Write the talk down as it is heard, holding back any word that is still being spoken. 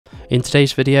In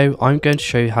today's video, I'm going to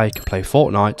show you how you can play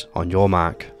Fortnite on your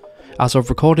Mac. As of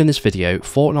recording this video,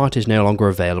 Fortnite is no longer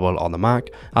available on the Mac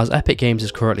as Epic Games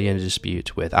is currently in a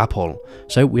dispute with Apple,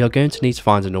 so we are going to need to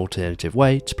find an alternative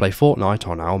way to play Fortnite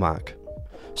on our Mac.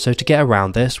 So to get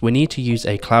around this, we need to use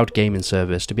a cloud gaming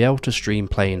service to be able to stream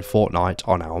playing Fortnite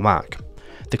on our Mac.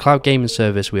 The cloud gaming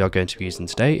service we are going to be using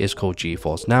today is called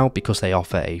GeForce Now because they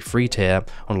offer a free tier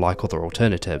unlike other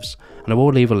alternatives, and I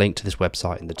will leave a link to this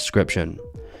website in the description.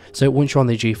 So once you're on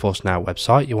the GeForce Now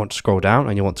website, you want to scroll down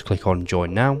and you want to click on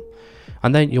Join Now,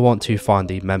 and then you want to find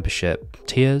the membership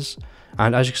tiers,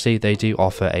 and as you can see they do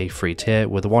offer a free tier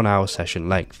with a 1 hour session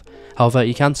length. However,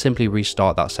 you can simply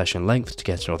restart that session length to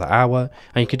get another hour,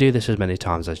 and you can do this as many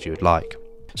times as you would like.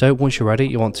 So once you're ready,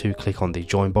 you want to click on the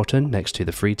Join button next to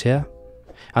the free tier,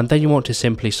 and then you want to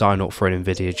simply sign up for an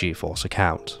NVIDIA GeForce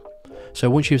account. So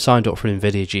once you've signed up for an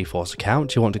NVIDIA GeForce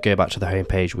account, you want to go back to the home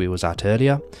page we was at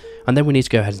earlier, and then we need to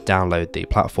go ahead and download the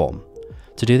platform.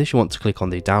 To do this, you want to click on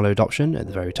the download option at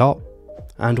the very top,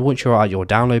 and once you're at your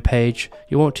download page,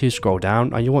 you want to scroll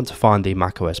down and you want to find the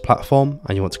macOS platform,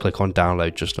 and you want to click on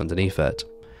download just underneath it.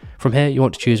 From here, you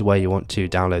want to choose where you want to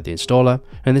download the installer.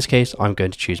 In this case, I'm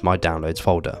going to choose my downloads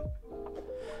folder.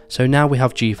 So now we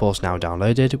have GeForce Now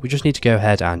downloaded, we just need to go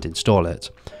ahead and install it.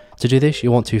 To do this,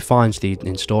 you want to find the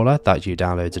installer that you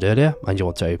downloaded earlier and you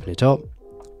want to open it up.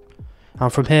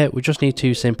 And from here, we just need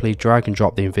to simply drag and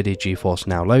drop the NVIDIA GeForce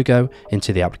Now logo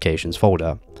into the applications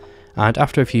folder. And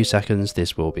after a few seconds,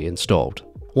 this will be installed.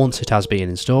 Once it has been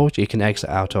installed, you can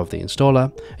exit out of the installer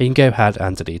and you can go ahead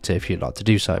and delete it if you'd like to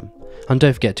do so. And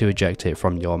don't forget to eject it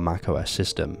from your macOS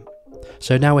system.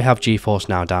 So now we have GeForce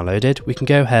Now downloaded, we can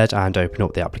go ahead and open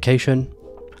up the application.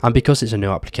 And because it's a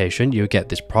new application, you get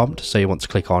this prompt, so you want to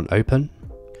click on Open.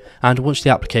 And once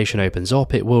the application opens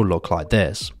up, it will look like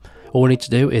this. All we need to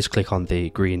do is click on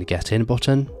the green Get In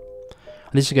button.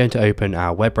 And this is going to open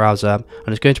our web browser, and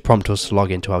it's going to prompt us to log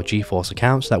into our GeForce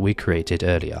accounts that we created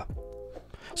earlier.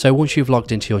 So once you've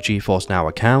logged into your GeForce Now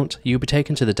account, you'll be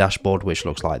taken to the dashboard which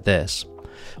looks like this.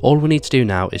 All we need to do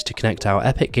now is to connect our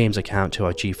Epic Games account to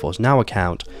our GeForce Now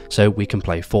account so we can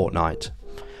play Fortnite.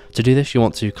 To do this, you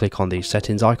want to click on the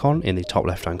settings icon in the top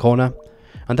left hand corner,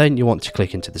 and then you want to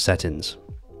click into the settings.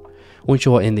 Once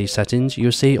you're in these settings,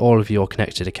 you'll see all of your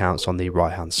connected accounts on the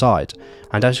right hand side,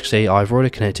 and as you can see, I've already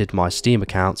connected my Steam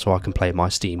account so I can play my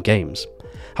Steam games.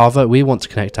 However, we want to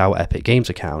connect our Epic Games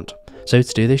account, so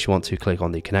to do this you want to click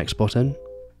on the Connect button,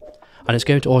 and it's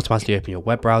going to automatically open your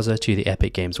web browser to the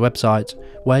Epic Games website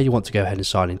where you want to go ahead and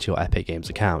sign into your Epic Games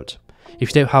account. If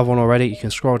you don't have one already, you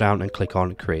can scroll down and click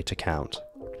on Create Account.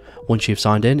 Once you've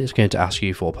signed in, it's going to ask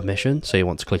you for permission, so you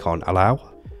want to click on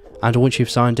Allow. And once you've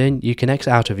signed in, you can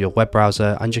exit out of your web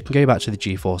browser and you can go back to the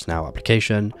GeForce Now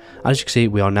application. As you can see,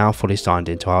 we are now fully signed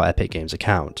into our Epic Games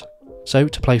account. So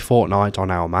to play Fortnite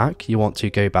on our Mac, you want to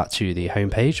go back to the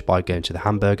home page by going to the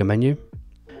hamburger menu.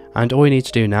 And all you need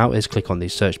to do now is click on the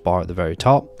search bar at the very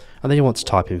top, and then you want to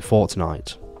type in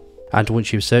Fortnite. And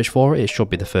once you've searched for it, it should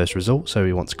be the first result, so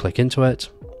you want to click into it.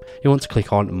 You want to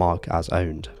click on Mark as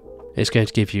Owned. It's going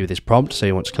to give you this prompt, so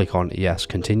you want to click on Yes,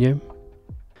 Continue.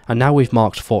 And now we've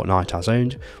marked Fortnite as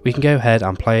owned, we can go ahead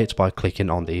and play it by clicking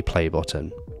on the play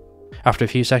button. After a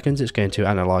few seconds, it's going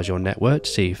to analyse your network to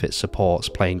see if it supports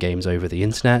playing games over the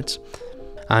internet.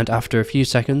 And after a few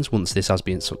seconds, once this has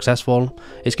been successful,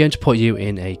 it's going to put you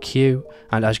in a queue,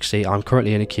 and as you can see, I'm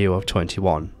currently in a queue of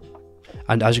 21.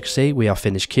 And as you can see, we are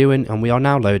finished queuing and we are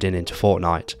now loading into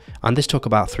Fortnite. And this took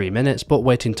about 3 minutes, but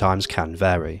waiting times can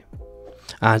vary.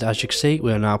 And as you can see,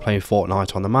 we are now playing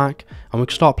Fortnite on the Mac, and we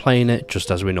can start playing it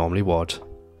just as we normally would.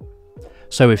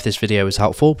 So if this video was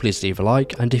helpful, please leave a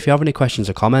like, and if you have any questions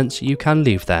or comments, you can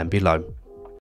leave them below.